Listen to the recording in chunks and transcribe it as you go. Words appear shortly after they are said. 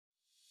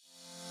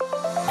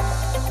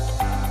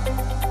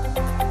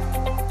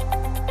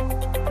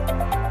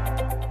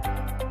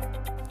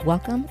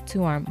Welcome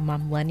to our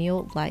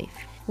Millennial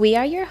Life. We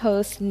are your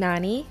hosts,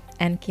 Nani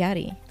and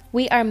Kiari.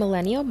 We are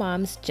millennial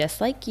moms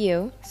just like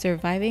you,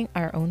 surviving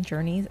our own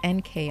journeys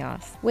and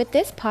chaos. With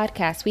this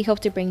podcast, we hope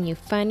to bring you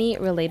funny,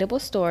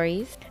 relatable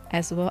stories,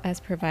 as well as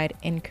provide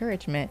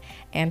encouragement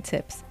and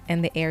tips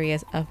in the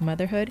areas of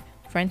motherhood,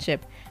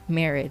 friendship,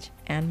 marriage,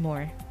 and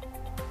more.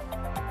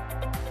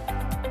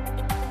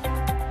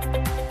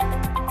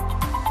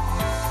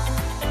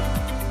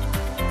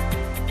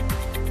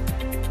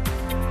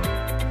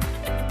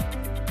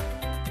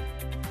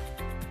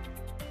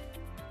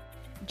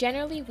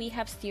 Generally, we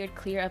have steered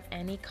clear of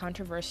any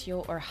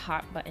controversial or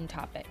hot button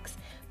topics,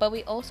 but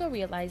we also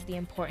realize the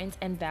importance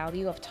and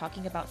value of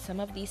talking about some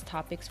of these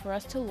topics for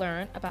us to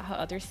learn about how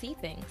others see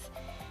things.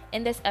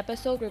 In this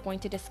episode, we're going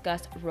to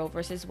discuss Roe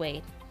vs.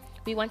 Wade.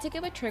 We want to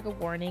give a trigger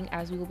warning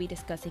as we will be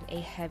discussing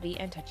a heavy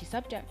and touchy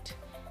subject.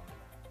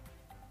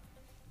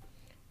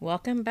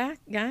 Welcome back,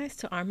 guys,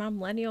 to our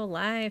Millennial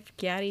Life.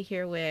 Kiari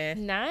here with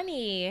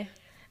Nani.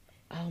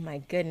 Oh my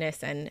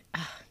goodness. And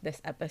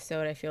this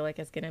episode, I feel like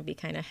it's going to be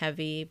kind of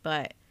heavy,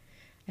 but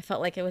I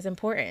felt like it was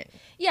important.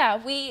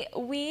 Yeah, we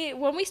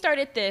when we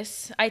started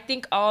this, I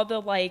think all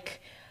the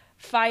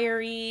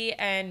fiery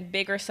and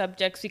bigger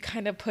subjects we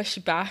kind of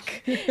pushed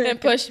back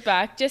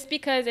just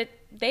because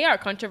they are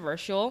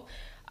controversial.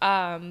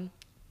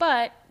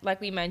 But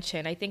like we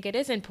mentioned, I think it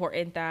is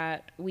important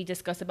that we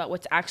discuss about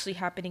what's actually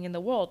happening in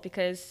the world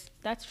because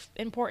that's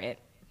important.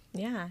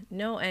 Yeah,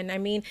 no, and I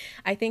mean,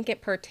 I think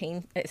it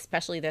pertains,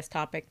 especially this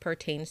topic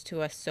pertains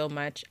to us so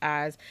much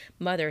as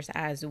mothers,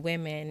 as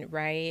women,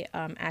 right?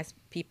 As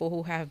people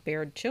who have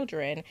bared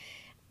children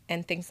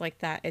and things like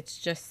that. It's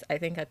just, I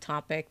think, a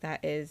topic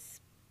that is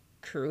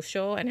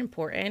crucial and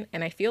important.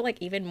 And I feel like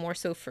even more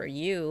so for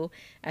you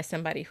as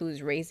somebody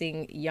who's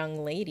raising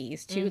young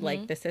ladies too,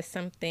 like this is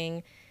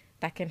something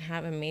that can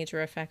have a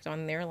major effect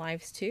on their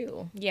lives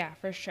too. Yeah,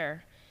 for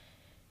sure.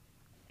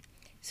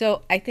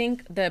 So I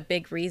think the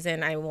big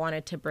reason I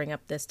wanted to bring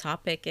up this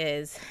topic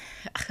is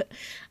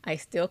I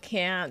still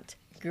can't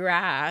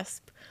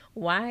grasp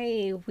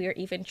why we're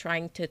even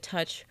trying to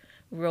touch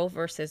Roe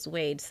versus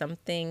Wade,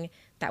 something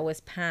that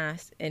was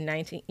passed in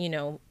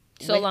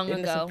so long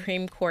ago. The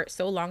Supreme Court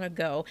so long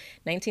ago,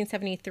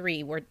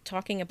 1973. We're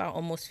talking about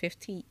almost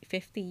 50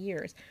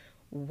 years.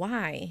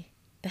 Why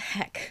the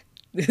heck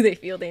do they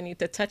feel they need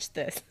to touch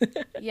this?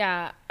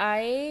 Yeah,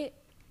 I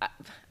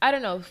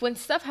don't know. When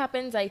stuff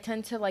happens, I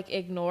tend to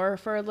ignore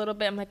for a little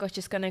bit. I'm like, oh, it's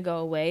just going to go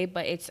away.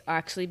 But it's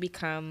actually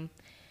become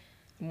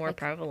more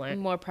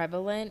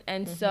prevalent.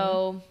 And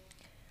so,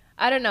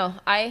 I don't know.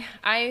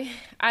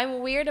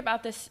 I'm weird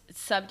about this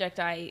subject.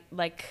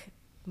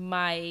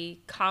 My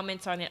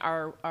comments on it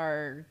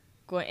are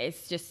going,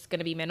 it's just going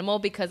to be minimal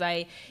because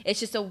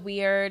it's just a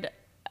weird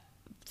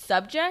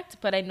subject.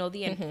 But I know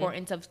the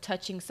importance of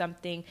touching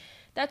something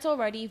that's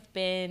already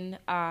been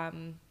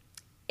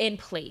in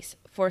place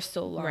for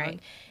so long. Right.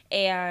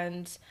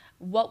 And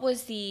what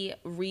was the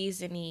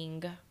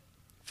reasoning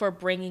for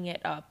bringing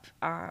it up?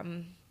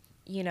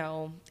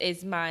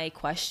 Is my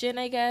question,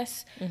 I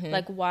guess.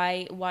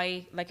 Why,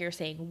 like you're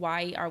saying,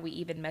 why are we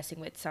even messing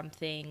with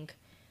something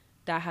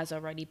that has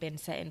already been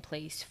set in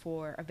place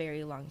for a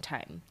very long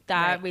time?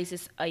 That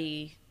raises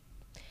a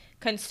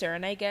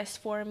concern, I guess,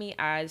 for me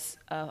as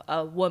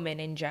a woman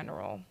in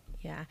general.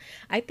 Yeah,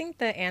 I think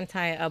the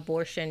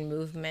anti-abortion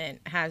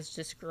movement has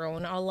just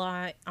grown a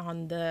lot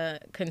on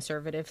the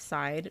conservative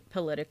side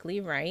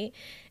politically, right?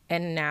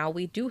 And now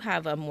we do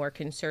have a more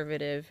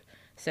conservative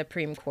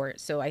Supreme Court.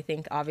 So I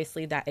think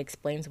obviously that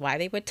explains why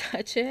they would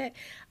touch it.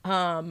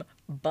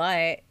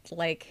 But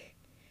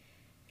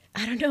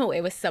I don't know.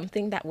 It was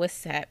something that was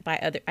set by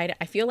other.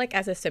 I feel like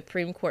as a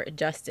Supreme Court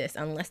justice,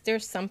 unless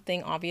there's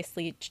something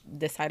obviously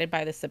decided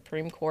by the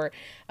Supreme Court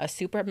a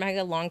super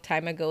mega long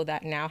time ago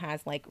that now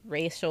has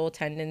racial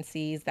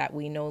tendencies that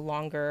we no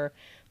longer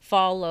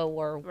follow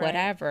or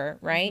whatever,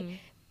 right?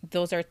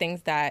 Those are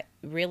things that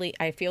really,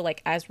 I feel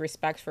like as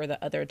respect for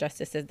the other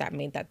justices that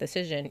made that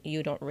decision,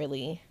 you don't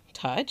really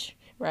touch,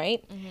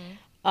 right?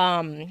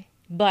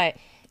 But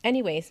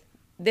anyways,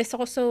 this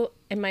also,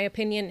 in my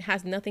opinion,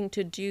 has nothing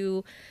to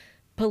do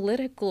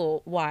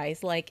political wise.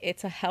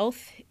 It's a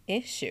health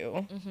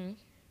issue,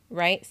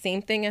 right?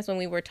 Same thing as when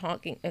we were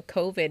talking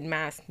COVID,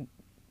 mask,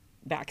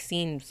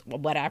 vaccines,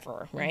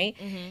 whatever, right?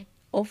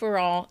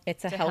 Overall,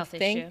 it's a health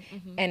thing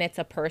and it's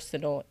a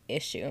personal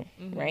issue,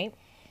 right?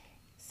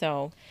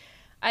 So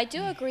I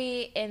do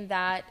agree in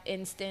that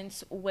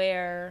instance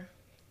where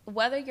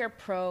whether you're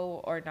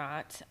pro or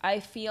not, I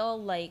feel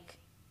like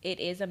it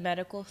is a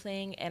medical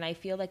thing, and I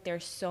feel like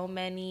there's so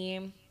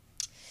many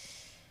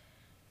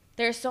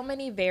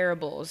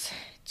variables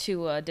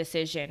to a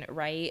decision,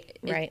 right?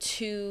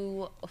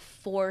 To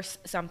force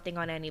something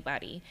on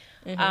anybody.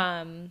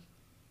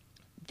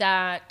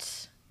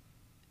 That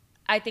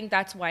I think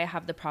that's why I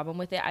have the problem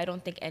with it. I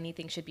don't think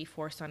anything should be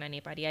forced on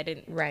anybody. I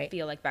didn't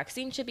feel like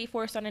vaccines should be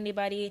forced on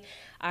anybody.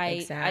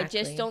 I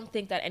just don't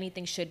think that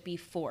anything should be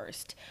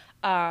forced.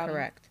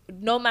 Correct.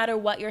 No matter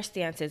what your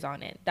stance is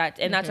on it. That's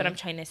what I'm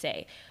trying to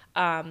say.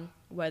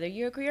 whether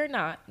you agree or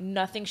not,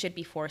 nothing should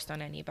be forced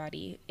on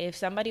anybody. If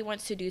somebody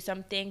wants to do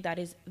something, that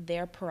is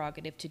their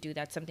prerogative to do.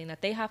 That's something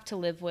that they have to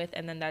live with,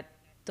 and then that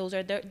those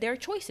are their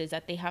choices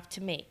that they have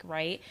to make,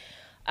 right?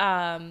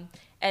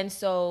 And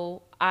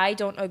so I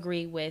don't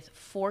agree with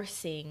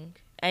forcing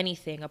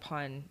anything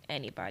upon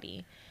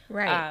anybody.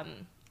 Right.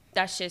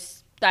 That's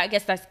just, I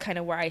guess that's kind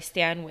of where I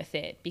stand with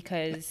it,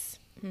 because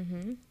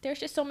there's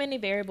just so many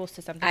variables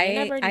to something. You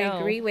never know.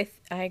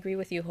 I agree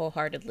with you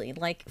wholeheartedly.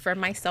 Like for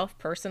myself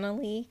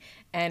personally,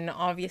 and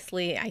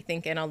obviously I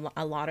think in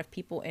a lot of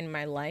people in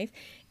my life,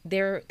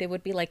 they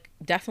would be like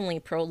definitely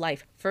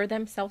pro-life for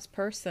themselves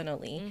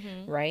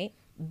personally, right?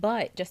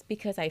 But just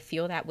because I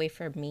feel that way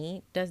for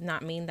me does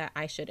not mean that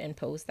I should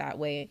impose that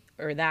way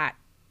or that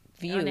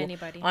view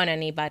on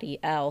anybody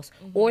else,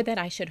 or that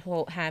I should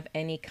have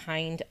any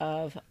kind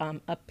of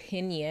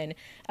opinion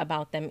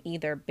about them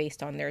either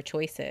based on their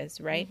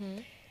choices, right?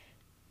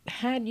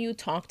 Had you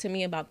talked to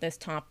me about this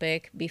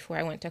topic before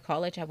I went to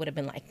college, I would have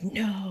been like,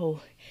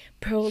 no,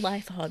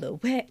 pro-life all the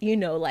way,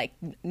 like,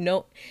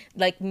 no,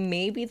 like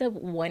maybe the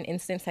one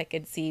instance I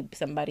could see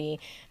somebody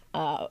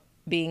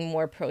being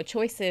more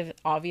pro-choice,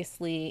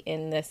 obviously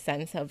in the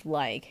sense of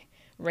like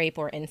rape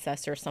or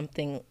incest or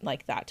something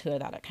like that, to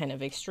that kind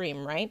of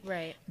extreme, right?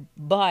 Right.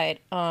 But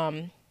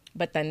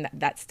then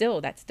that's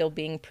still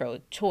being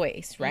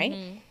pro-choice,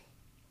 right?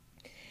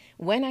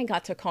 When I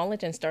got to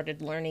college and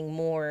started learning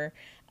more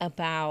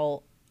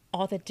about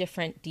all the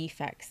different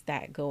defects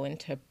that go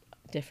into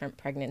different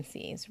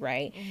pregnancies,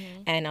 right?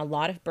 And a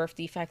lot of birth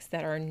defects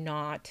that are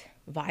not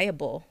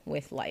viable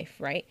with life,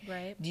 right?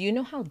 Right. Do you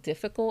know how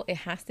difficult it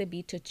has to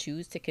be to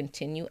choose to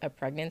continue a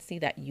pregnancy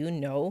that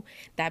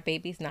that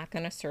baby's not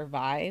going to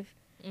survive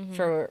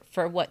for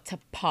what, to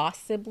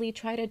possibly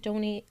try to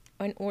donate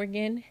an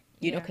organ,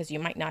 you know, because you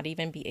might not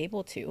even be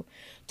able to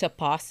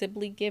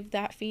possibly give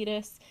that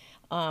fetus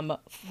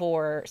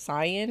for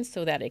science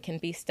so that it can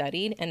be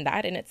studied, and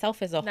that in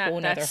itself is a whole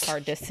nother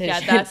hard decision.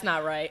 Yeah, that's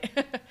not right.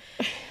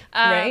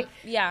 Right?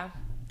 Yeah.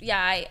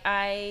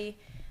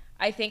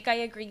 I think I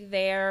agree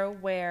there,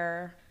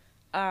 where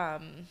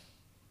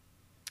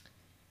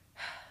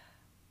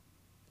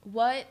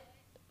what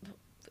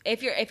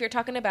if you're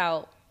talking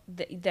about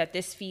that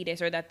this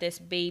fetus or that this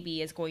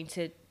baby is going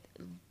to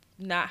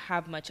not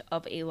have much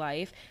of a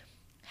life,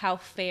 how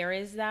fair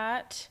is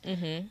that?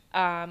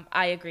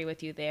 I agree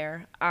with you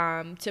there.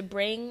 To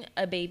bring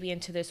a baby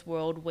into this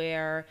world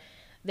where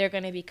they're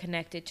going to be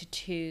connected to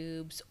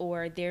tubes,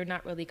 or they're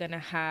not really going to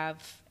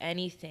have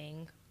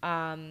anything,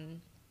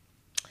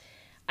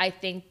 I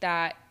think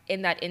that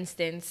in that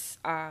instance,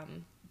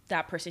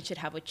 that person should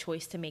have a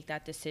choice to make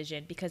that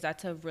decision, because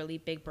that's a really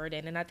big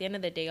burden. And at the end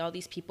of the day, all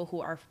these people who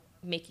are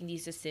making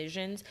these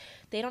decisions,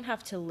 they don't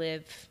have to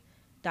live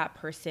that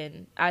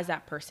person as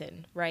that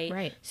person, right?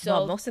 Right. So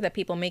well, most of the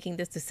people making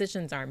these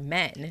decisions are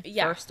men.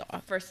 First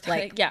off,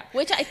 like,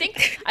 which I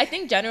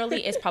think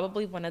generally is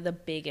probably one of the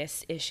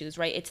biggest issues,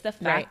 right? It's the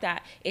fact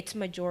that it's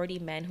majority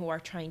men who are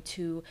trying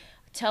to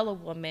tell a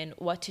woman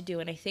what to do.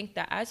 And I think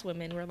that as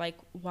women, we're like,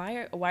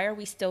 why are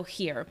we still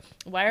here?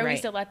 Why are we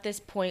still at this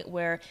point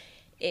where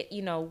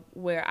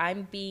where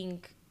I'm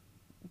being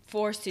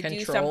forced to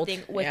do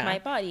something with my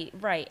body,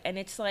 right? And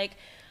it's like,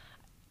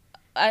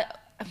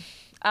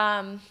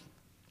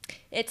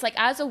 it's like,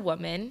 as a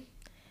woman,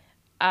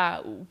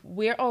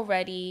 we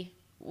already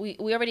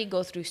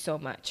go through so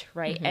much,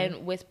 right?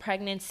 And with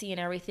pregnancy and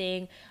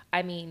everything,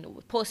 I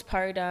mean,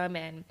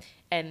 postpartum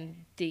and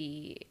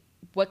the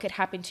what could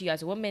happen to you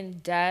as a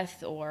woman,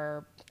 death,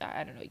 or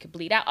I don't know, you could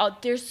bleed out. Oh,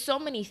 there's so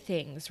many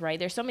things, right?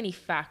 There's so many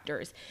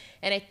factors.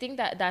 And I think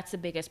that that's the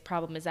biggest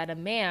problem, is that a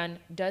man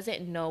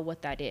doesn't know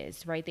what that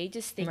is, right? They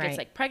just think it's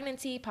like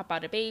pregnancy, pop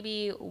out a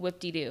baby,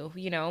 whoop-de-doo,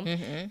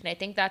 And I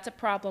think that's a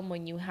problem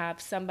when you have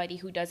somebody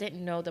who doesn't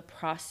know the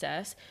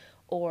process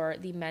or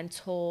the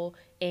mental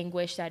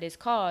anguish that is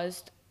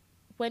caused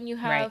when you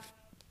have,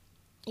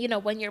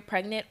 when you're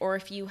pregnant, or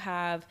if you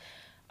have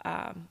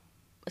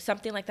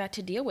something like that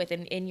to deal with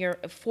in your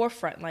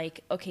forefront,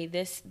 like, okay,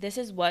 this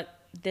is what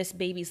this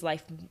baby's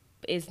life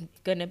is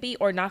gonna be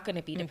or not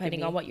gonna be,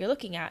 depending on what you're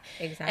looking at.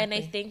 Exactly. And I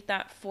think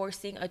that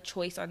forcing a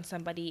choice on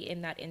somebody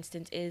in that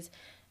instance is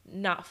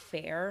not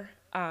fair,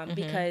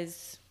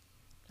 because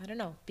I don't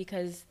know,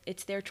 because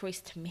it's their choice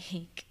to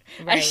make.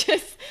 Right.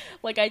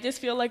 I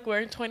just feel like we're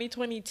in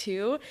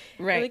 2022.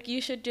 Right. Like,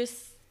 you should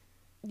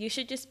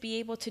just be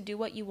able to do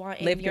what you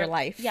want. Live your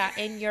life. Yeah,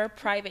 in your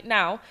private.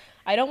 Now,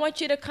 I don't want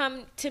you to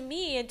come to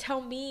me and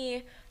tell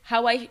me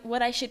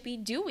what I should be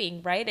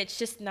doing, right? It's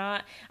just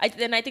not.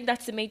 And I think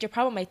that's the major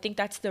problem. I think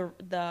that's the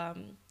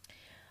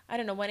I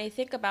don't know, when I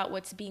think about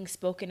what's being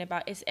spoken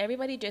about, is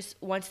everybody just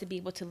wants to be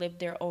able to live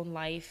their own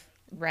life.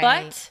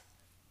 Right.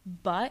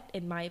 But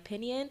in my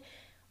opinion,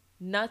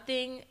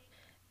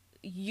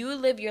 you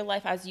live your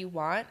life as you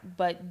want,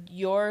 but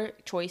your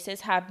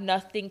choices have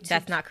nothing to...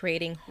 That's not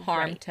creating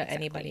harm to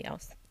anybody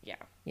else. Yeah.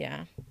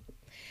 Yeah.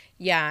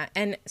 Yeah.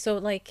 And so,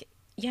 like,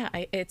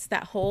 it's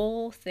that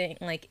whole thing,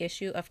 like,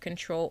 issue of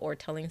control, or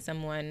telling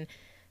someone,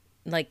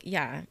 like,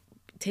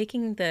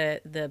 taking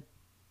the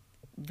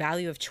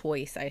value of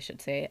choice, I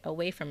should say,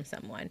 away from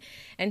someone.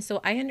 And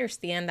so I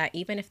understand that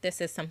even if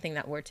this is something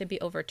that were to be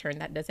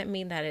overturned, that doesn't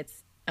mean that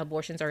it's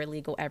abortions are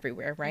illegal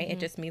everywhere, right? It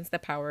just means the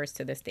power is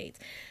to the states.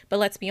 But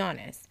let's be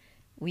honest,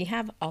 we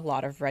have a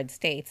lot of red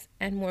states,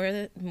 and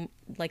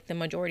like the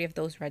majority of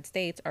those red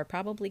states are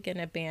probably going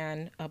to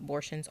ban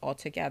abortions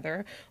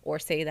altogether, or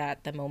say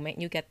that the moment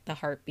you get the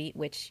heartbeat,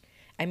 which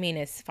I mean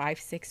is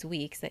 5-6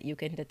 weeks that you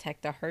can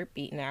detect a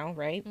heartbeat now,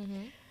 right?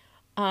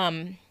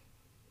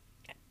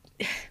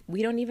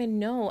 We don't even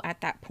know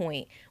at that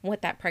point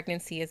what that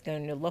pregnancy is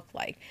going to look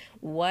like.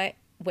 What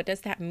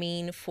does that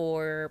mean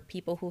for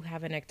people who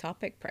have an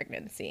ectopic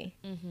pregnancy?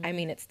 I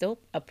mean, it's still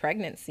a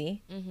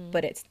pregnancy,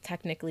 but it's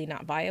technically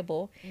not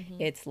viable.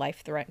 It's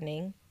life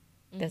threatening.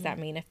 Does that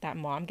mean if that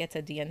mom gets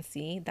a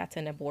DNC, that's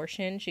an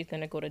abortion? She's going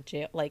to go to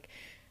jail? Like,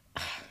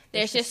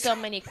 There's just so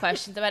many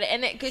questions about it,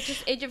 and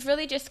it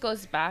really just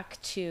goes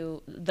back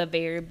to the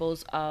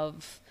variables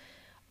of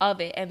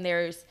it.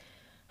 And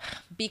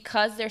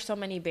because there's so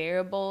many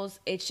variables,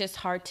 it's just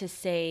hard to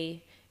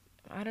say.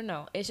 I don't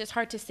know. It's just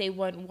hard to say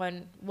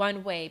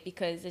one way,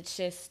 because it's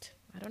just,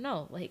 I don't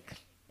know. Like,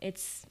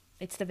 it's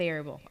the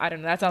variable. I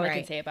don't know. That's all I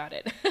can say about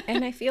it.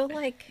 And I feel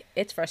like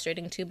it's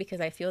frustrating too,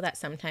 because I feel that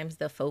sometimes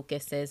the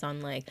focus is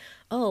on like,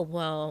 oh,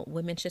 well,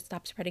 women should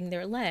stop spreading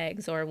their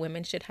legs, or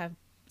women should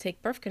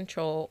take birth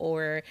control,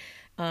 or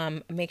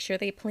make sure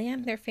they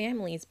plan their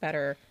families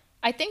better.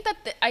 I think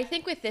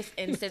with this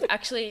instance,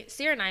 actually,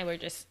 Sierra and I were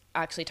just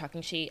actually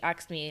talking. She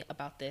asked me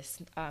about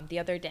this the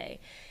other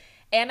day.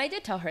 And I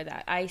did tell her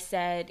that. I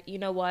said, you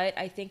know what?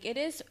 I think it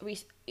is,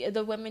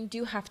 the women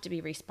do have to be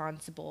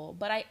responsible.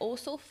 But I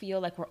also feel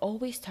like we're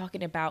always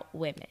talking about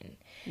women.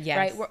 Yes.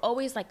 Right? We're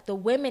always like, the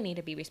women need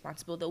to be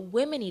responsible. The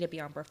women need to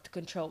be on birth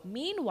control.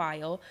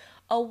 Meanwhile,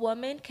 a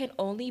woman can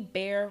only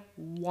bear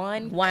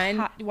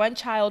one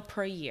child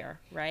per year,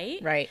 right?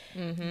 Right.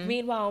 Mm-hmm.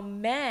 Meanwhile,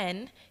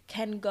 men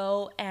can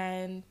go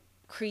and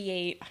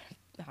create,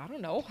 I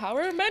don't know,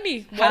 however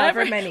many,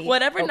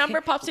 whatever okay.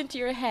 number pops into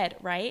your head,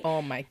 right?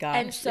 Oh my gosh.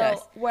 And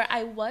so where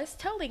I was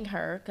telling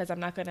her, because I'm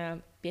not going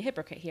to be a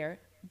hypocrite here,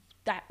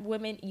 that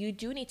women, you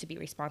do need to be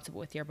responsible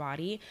with your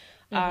body.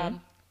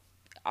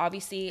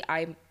 Obviously,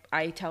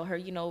 I tell her,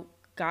 you know,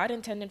 God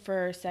intended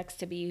for sex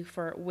to be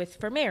for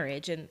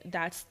marriage, and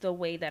that's the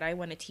way that I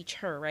want to teach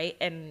her, right?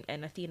 And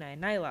Athena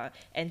and Nyla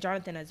and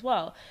Jonathan as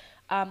well.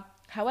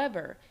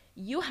 However,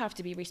 you have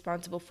to be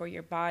responsible for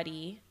your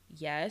body.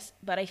 Yes,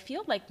 but I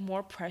feel like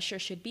more pressure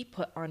should be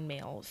put on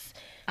males.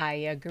 I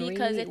agree.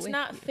 Because it's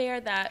not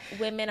fair that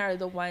women are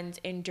the ones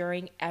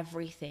enduring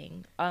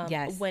everything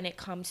when it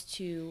comes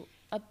to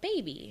a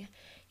baby,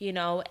 you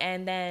know,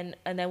 and then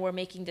we're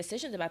making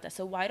decisions about that.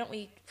 So why don't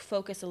we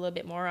focus a little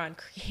bit more on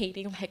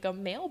creating like a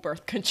male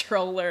birth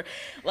controller?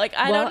 Like,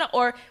 I don't know.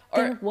 Or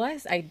there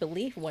was, I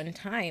believe, one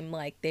time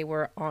like they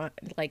were on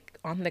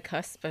the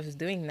cusp of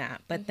doing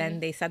that, but then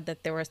they said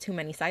that there was too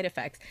many side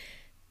effects.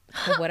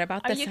 But what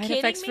about the side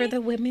effects for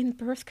the women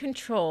birth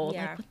control?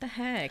 Yeah. Like, what the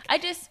heck?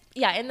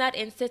 In that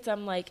instance,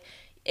 I'm like,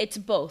 it's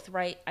both,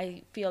 right?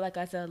 I feel like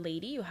as a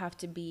lady, you have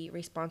to be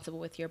responsible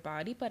with your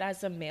body. But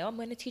as a male, I'm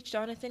going to teach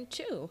Jonathan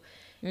too.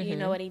 You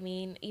know what I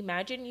mean?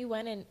 Imagine you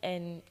went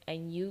and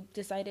you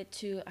decided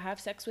to have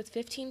sex with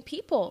 15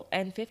 people,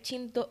 and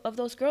 15 of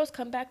those girls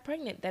come back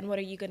pregnant. Then what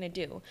are you going to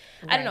do?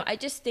 Right. I don't know. I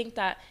just think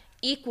that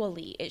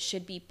equally it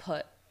should be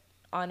put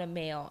on a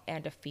male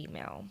and a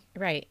female.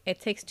 Right.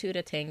 It takes two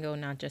to tango,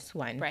 not just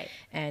one. Right.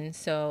 And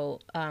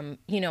so,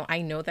 you know,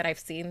 I know that I've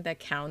seen the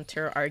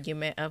counter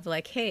argument of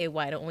like, hey,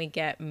 why don't we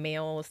get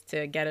males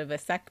to get a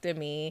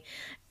vasectomy?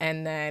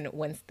 And then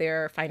once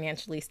they're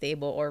financially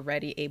stable or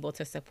ready, able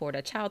to support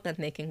a child, then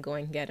they can go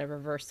and get a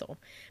reversal.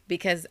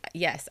 Because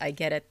yes, I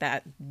get it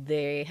that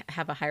they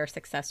have a higher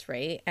success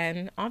rate.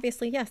 And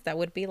obviously, yes, that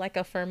would be like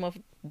a form of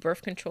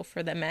birth control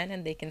for the men,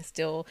 and they can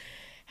still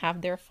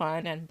have their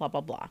fun and blah, blah,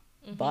 blah.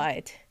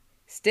 But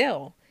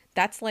still,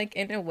 that's like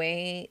in a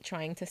way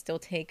trying to still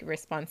take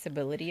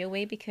responsibility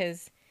away,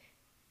 because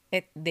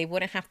they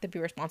wouldn't have to be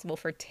responsible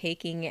for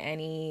taking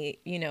any,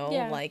 you know,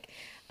 like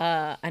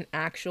an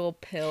actual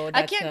pill.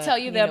 I can't tell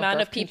you the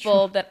amount of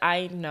people that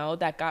I know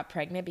that got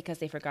pregnant because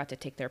they forgot to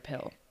take their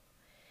pill.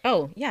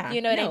 Oh, yeah.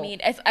 You know what I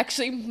mean? It's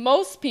actually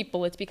most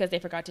people, it's because they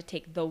forgot to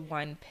take the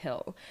one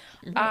pill.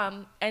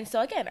 And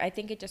so again, I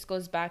think it just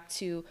goes back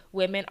to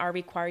women are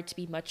required to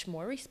be much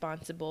more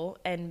responsible,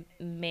 and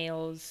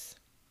males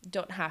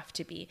don't have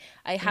to be.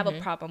 I have a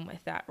problem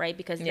with that, right?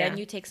 Because then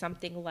you take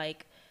something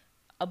like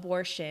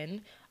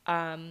abortion,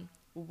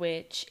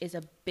 which is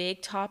a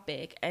big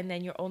topic, and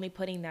then you're only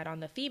putting that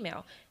on the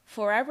female.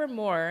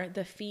 Forevermore,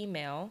 the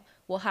female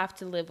will have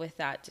to live with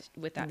that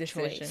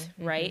decision. Choice,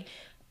 right?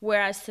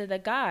 Whereas to the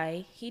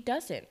guy, he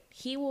doesn't.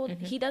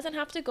 He doesn't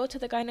have to go to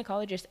the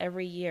gynecologist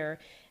every year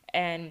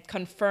and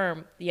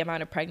confirm the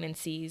amount of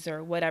pregnancies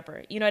or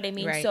whatever. You know what I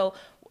mean? Right. So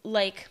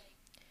like,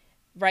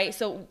 right.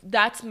 So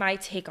that's my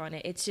take on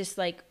it. It's just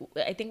like,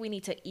 I think we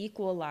need to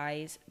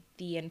equalize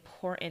the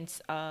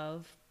importance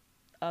of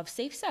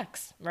safe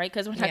sex, right?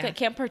 Because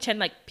can't pretend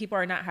like people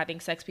are not having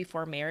sex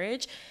before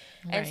marriage.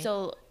 Right. And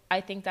so I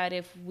think that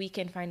if we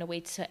can find a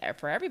way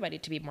for everybody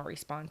to be more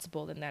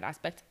responsible in that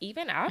aspect,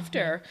 even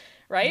after,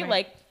 right? Right.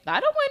 Like, I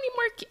don't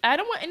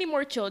want any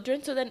more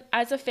children. So then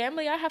as a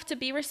family, I have to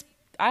be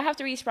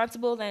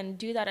responsible and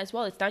do that as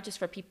well. It's not just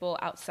for people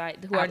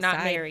outside who are not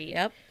Outside. married.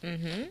 Yep.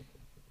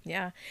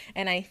 Yeah.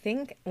 And I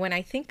think when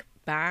I think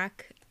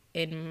back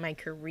in my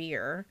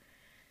career,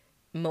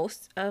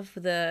 most of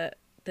the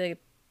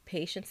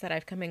patients that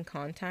I've come in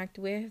contact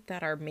with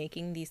that are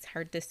making these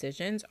hard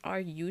decisions are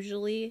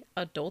usually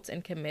adults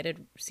in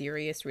committed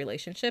serious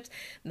relationships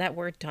that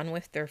were done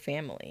with their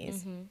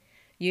families.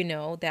 You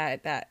know,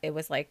 that it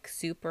was like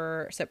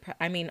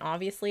I mean,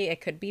 obviously it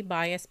could be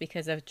biased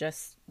because of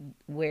just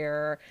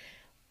where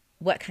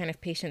what kind of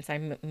patients I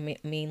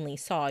mainly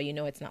saw. You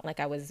know, it's not like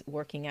I was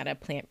working at a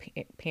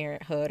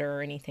Parenthood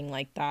or anything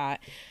like that.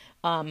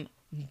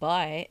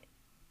 But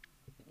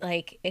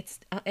like it's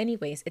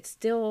anyways, it's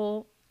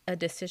still a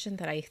decision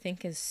that I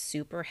think is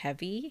super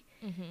heavy,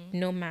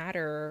 no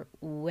matter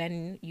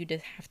when you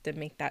just have to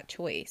make that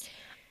choice.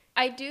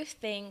 I do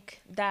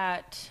think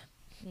that,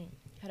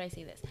 how do I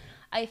say this?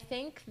 I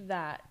think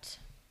that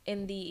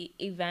in the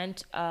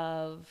event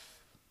of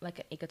like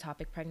an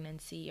ectopic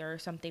pregnancy or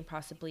something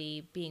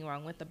possibly being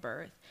wrong with the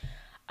birth,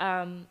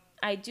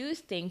 I do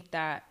think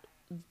that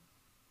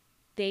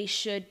they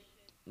should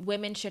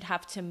women should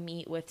have to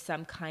meet with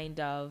some kind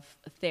of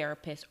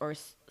therapist or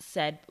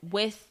said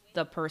with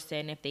the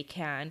person if they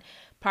can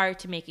prior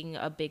to making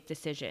a big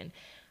decision.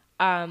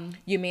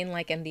 You mean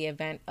like in the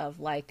event of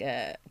like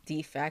a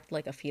defect,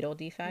 like a fetal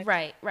defect?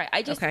 Right.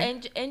 I just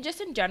Okay. and just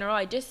in general,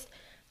 I just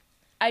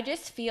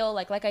feel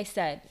like I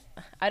said,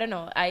 I don't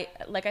know.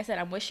 Like I said,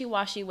 I'm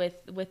wishy-washy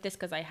with this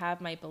because I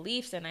have my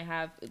beliefs and I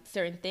have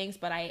certain things,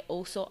 but I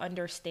also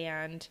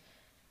understand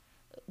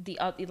the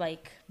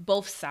like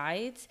both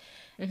sides.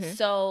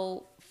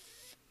 So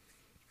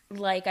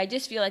like I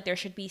just feel like there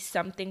should be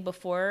something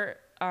before.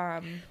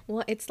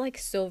 Well, it's like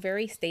so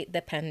very state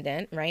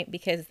dependent, right?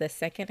 Because the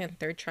second and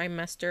third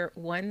trimester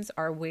ones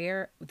are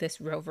where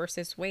this Roe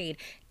versus Wade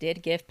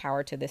did give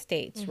power to the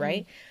states,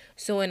 right?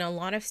 So in a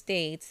lot of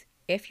states,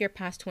 if you're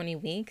past 20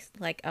 weeks,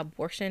 like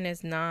abortion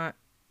is not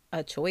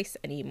a choice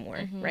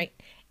anymore, right?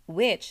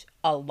 Which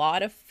a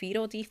lot of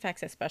fetal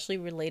defects, especially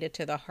related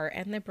to the heart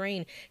and the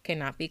brain,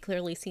 cannot be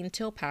clearly seen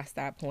till past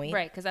that point.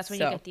 Right, because that's when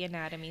you So get the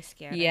anatomy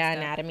scan and yeah,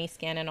 stuff. anatomy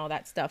scan and all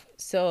that stuff.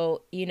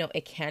 So, you know,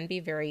 it can be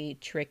very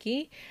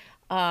tricky.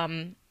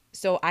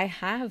 So I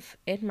have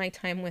in my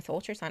time with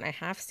ultrasound, I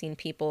have seen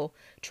people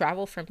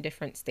travel from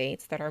different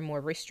states that are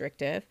more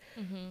restrictive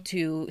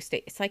to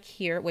states like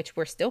here, which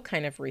we're still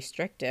kind of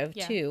restrictive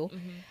Yeah. too.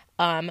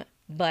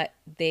 But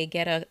they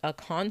get a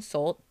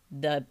consult.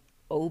 The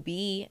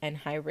OB and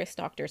high risk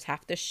doctors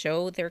have to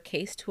show their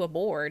case to a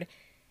board,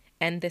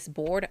 and this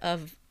board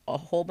of a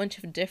whole bunch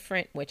of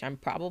different, which I'm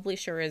probably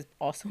sure is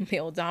also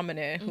male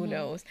dominant, who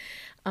knows,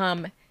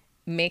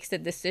 makes a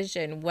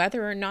decision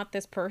whether or not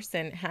this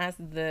person has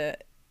the,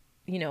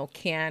 you know,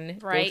 can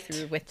go Right.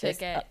 through with To this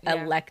get,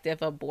 yeah.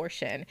 elective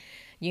abortion,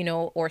 you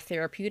know, or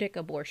therapeutic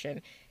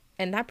abortion.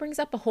 And that brings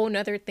up a whole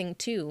nother thing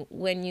too.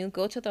 When you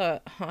go to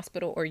the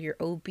hospital or your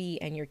OB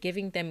and you're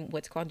giving them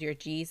what's called your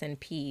G's and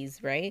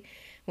P's, right?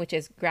 Which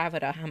is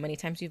gravida, how many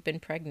times you've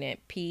been pregnant.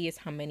 P is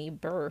how many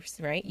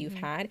births, right, you've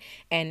had.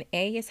 And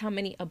A is how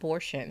many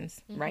abortions,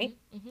 right?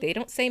 They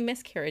don't say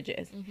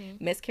miscarriages.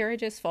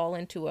 Miscarriages fall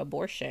into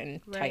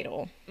abortion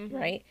title,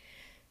 right?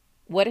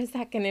 What is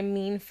that going to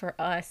mean for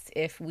us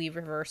if we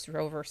reverse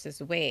Roe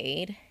versus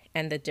Wade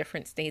and the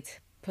different states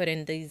put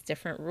in these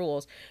different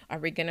rules? Are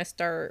we going to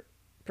start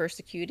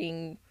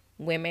persecuting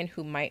women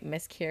who might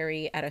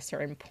miscarry at a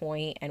certain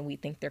point and we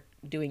think they're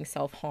doing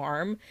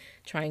self-harm,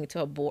 trying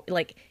to abort?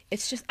 Like,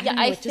 it's just, I Yeah, don't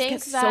know, I it just think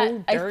gets that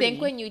so I dirty.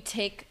 think when you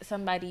take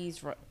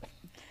somebody's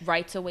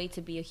rights away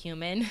to be a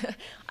human,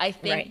 I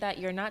think Right. that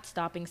you're not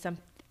stopping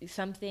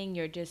something,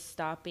 you're just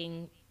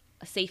stopping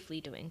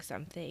safely doing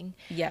something.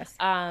 Yes.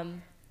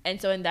 And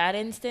so in that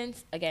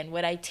instance, again,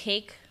 when I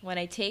take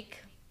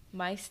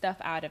my stuff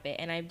out of it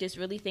and I just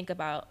really think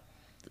about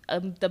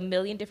the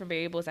million different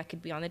variables that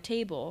could be on the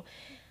table,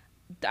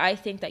 I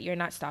think that you're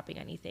not stopping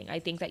anything. I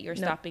think that you're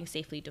No. stopping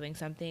safely doing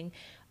something.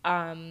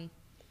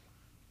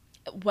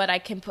 What I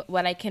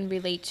can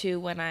relate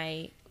to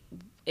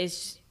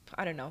is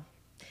I don't know.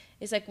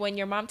 It's like when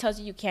your mom tells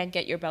you you can't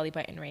get your belly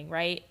button ring,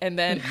 right? And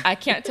then I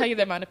can't tell you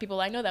the amount of people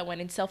I know that went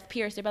and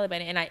self-pierced their belly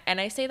button,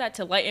 and I say that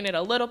to lighten it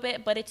a little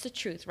bit, but it's the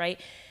truth, right?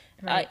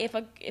 Right.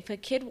 If a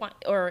kid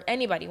or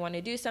anybody want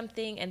to do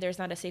something and there's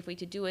not a safe way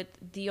to do it,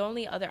 the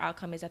only other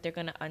outcome is that they're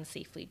going to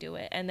unsafely do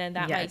it, and then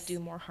that might Yes. do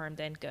more harm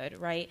than good,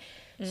 right?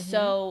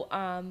 So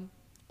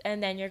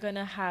and then you're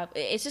gonna have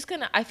it's just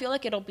gonna I feel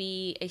like it'll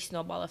be a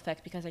snowball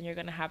effect because then you're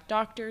gonna have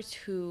doctors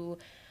who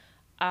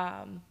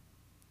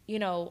you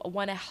know,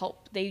 want to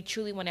help. They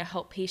truly want to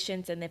help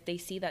patients, and if they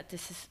see that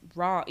this is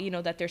wrong, you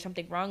know, that there's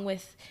something wrong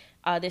with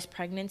this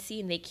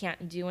pregnancy and they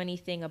can't do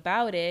anything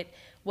about it,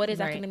 what is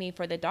that Right. going to mean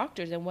for the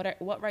doctors, and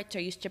what rights are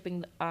you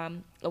stripping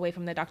away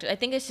from the doctors? I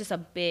think it's just a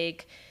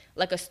big,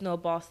 like a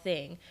snowball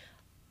thing.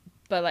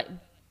 But like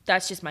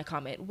that's just my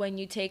comment. When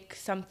you take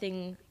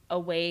something a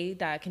way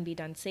that can be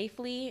done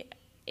safely,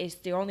 is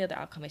the only other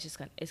outcome is just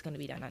going to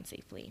be done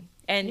unsafely.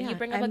 And Yeah, you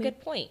bring I up a mean,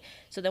 good point.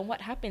 So then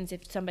what happens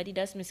if somebody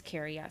does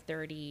miscarry at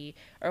 30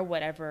 or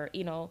whatever?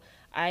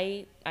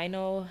 I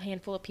know a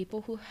handful of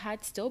people who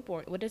had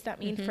stillborn. What does that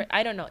mean for,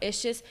 I don't know.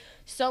 It's just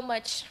so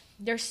much.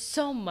 There's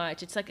so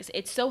much. It's like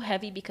it's so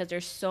heavy because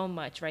there's so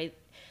much, right?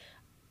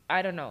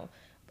 I don't know.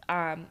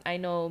 I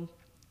know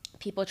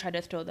people try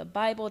to throw the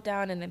Bible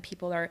down, and then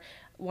people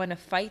want to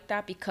fight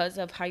that because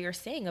of how you're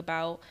saying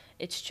about,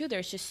 it's true,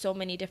 there's just so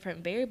many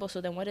different variables.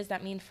 So then what does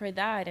that mean for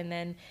that? And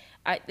then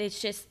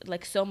it's just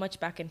like so much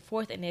back and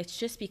forth, and it's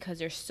just because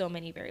there's so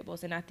many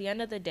variables. And at the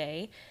end of the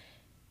day,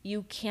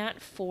 you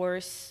can't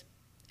force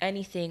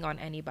anything on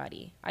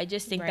anybody. I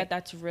just think right.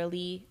 that's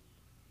really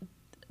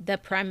The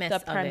premise the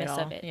premise of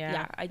it all. of it. Yeah.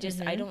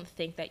 Yeah. I don't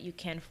think that you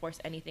can force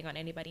anything on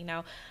anybody.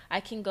 Now, I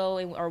can go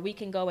or we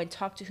can go and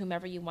talk to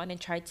whomever you want and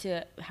try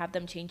to have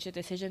them change their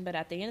decision. But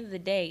at the end of the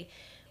day,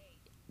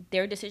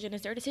 their decision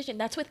is their decision.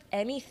 That's with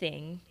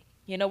anything.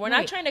 We're not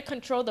Right. trying to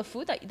control the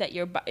food that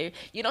you're buying.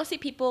 You don't see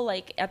people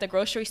like at the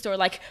grocery store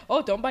like,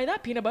 oh, don't buy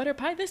that peanut butter,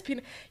 buy this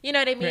peanut. You know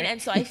what I mean? Right. And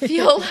so I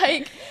feel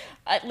like,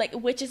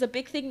 which is a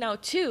big thing now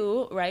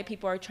too, right?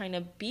 People are trying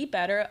to be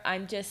better.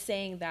 I'm just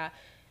saying that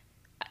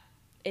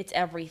it's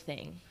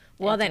everything.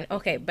 Well, It's then, everything.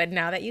 okay, but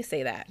now that you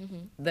say that,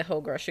 the whole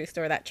grocery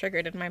store, that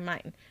triggered in my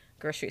mind.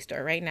 Grocery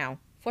store right now,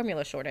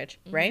 formula shortage,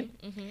 right?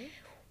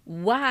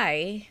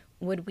 Why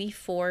would we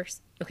force,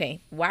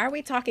 okay, why are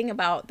we talking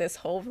about this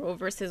whole Roe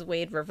versus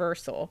Wade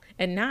reversal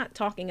and not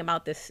talking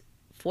about this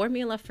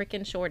formula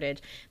freaking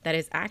shortage that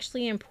is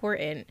actually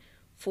important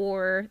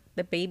for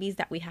the babies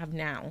that we have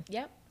now?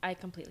 Yep, I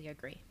completely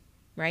agree.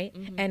 Right?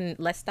 And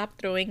let's stop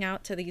throwing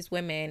out to these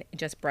women,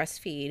 just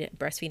breastfeed.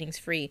 Breastfeeding's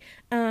free.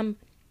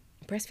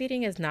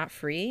 Breastfeeding is not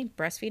free.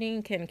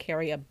 Breastfeeding can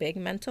carry a big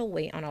mental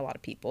weight on a lot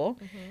of people.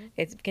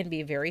 It can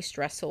be very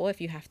stressful if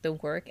you have to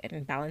work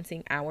and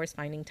balancing hours,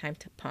 finding time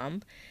to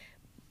pump,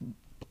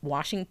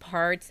 washing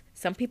parts.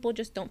 Some people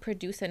just don't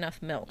produce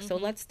enough milk. So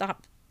let's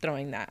stop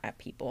throwing that at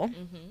people.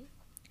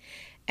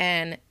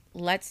 And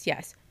let's,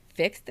 yes,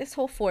 fix this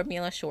whole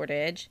formula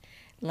shortage.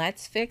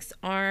 Let's fix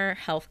our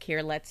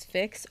healthcare. Let's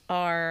fix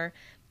our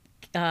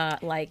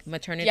like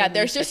maternity Yeah, leave,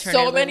 there's just so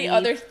paternity many leave,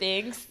 other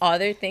things.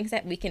 other things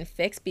that we can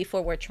fix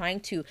before we're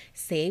trying to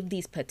save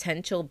these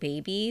potential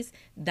babies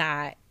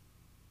that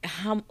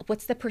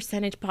what's the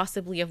percentage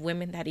possibly of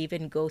women that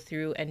even go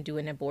through and do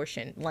an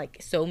abortion? Like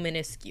so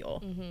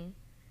minuscule.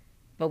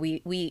 But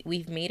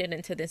we've made it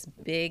into this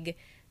big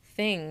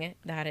thing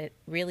that it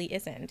really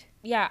isn't.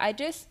 Yeah,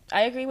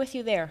 I agree with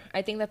you there.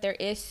 I think that there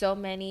is so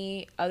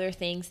many other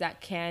things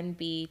that can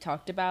be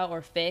talked about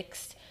or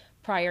fixed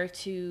prior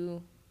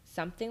to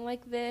something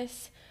like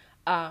this.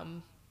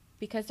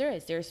 Because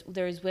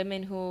there's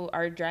women who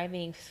are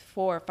driving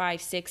 4,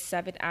 5, 6,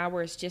 7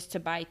 hours just to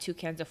buy 2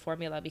 cans of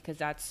formula because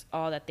that's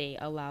all that they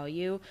allow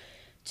you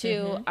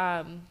to.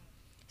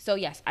 So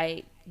yes,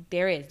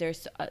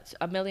 there's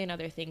a million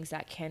other things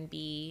that can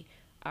be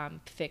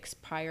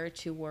fixed prior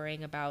to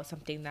worrying about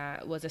something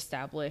that was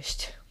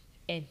established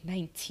in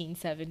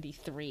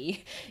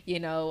 1973.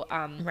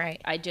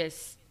 Right.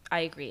 I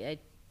agree.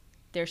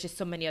 There's just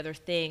so many other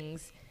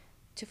things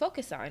to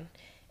focus on,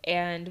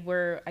 and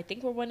I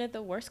think we're one of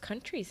the worst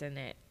countries in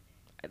it.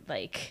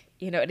 Like,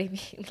 you know what I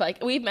mean?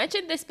 Like, we've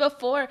mentioned this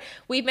before.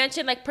 We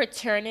mentioned like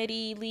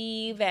paternity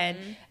leave,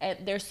 and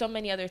there's so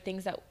many other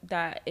things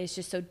that is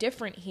just so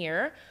different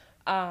here.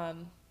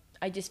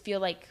 I just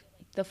feel like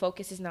the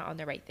focus is not on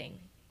the right thing.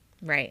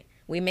 Right.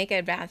 We make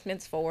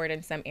advancements forward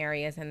in some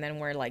areas and then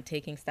we're like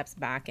taking steps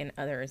back in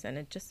others, and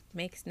it just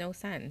makes no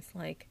sense.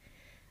 Like,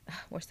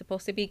 we're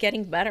supposed to be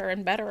getting better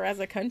and better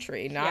as a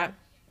country, not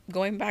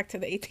going back to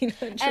the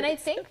 1800s. And I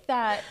think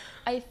that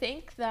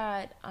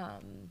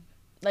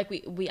like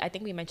I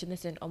think we mentioned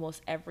this in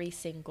almost every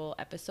single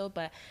episode,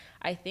 but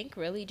I think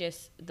really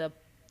just the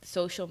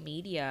social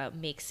media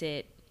makes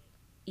it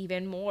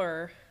even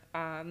more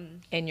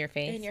in your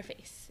face. in your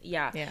face.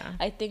 Yeah. Yeah.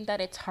 I think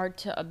that it's hard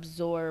to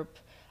absorb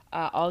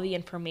all the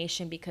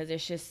information because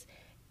it's just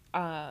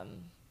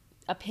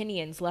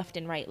opinions left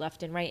and right,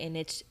 and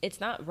it's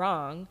not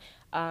wrong.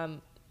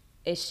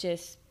 It's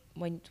just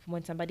when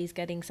somebody's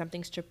getting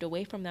something stripped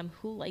away from them,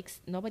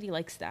 nobody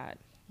likes that,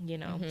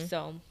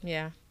 So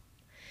Yeah.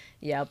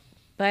 Yep.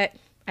 But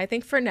I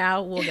think for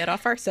now we'll get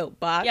off our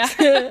soapbox.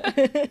 yeah.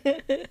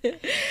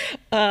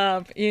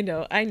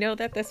 I know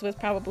that this was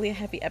probably a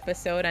heavy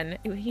episode, and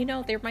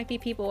there might be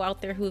people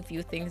out there who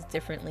view things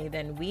differently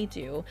than we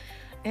do.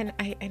 And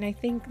I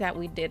think that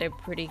we did a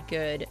pretty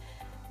good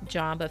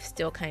job of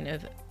still kind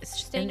of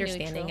understanding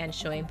neutral. and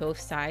showing both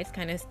sides,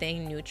 kind of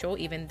staying neutral,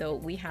 even though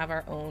we have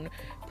our own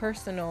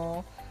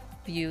personal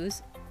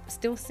views,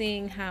 still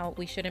seeing how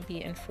we shouldn't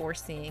be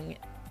enforcing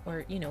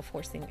or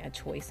forcing a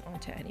choice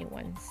onto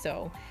anyone.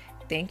 So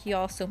thank you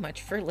all so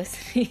much for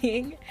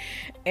listening,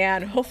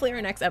 and hopefully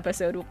our next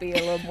episode will be a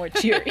little more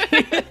cheery.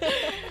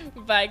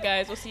 Bye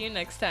guys, we'll see you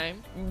next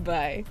time.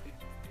 Bye.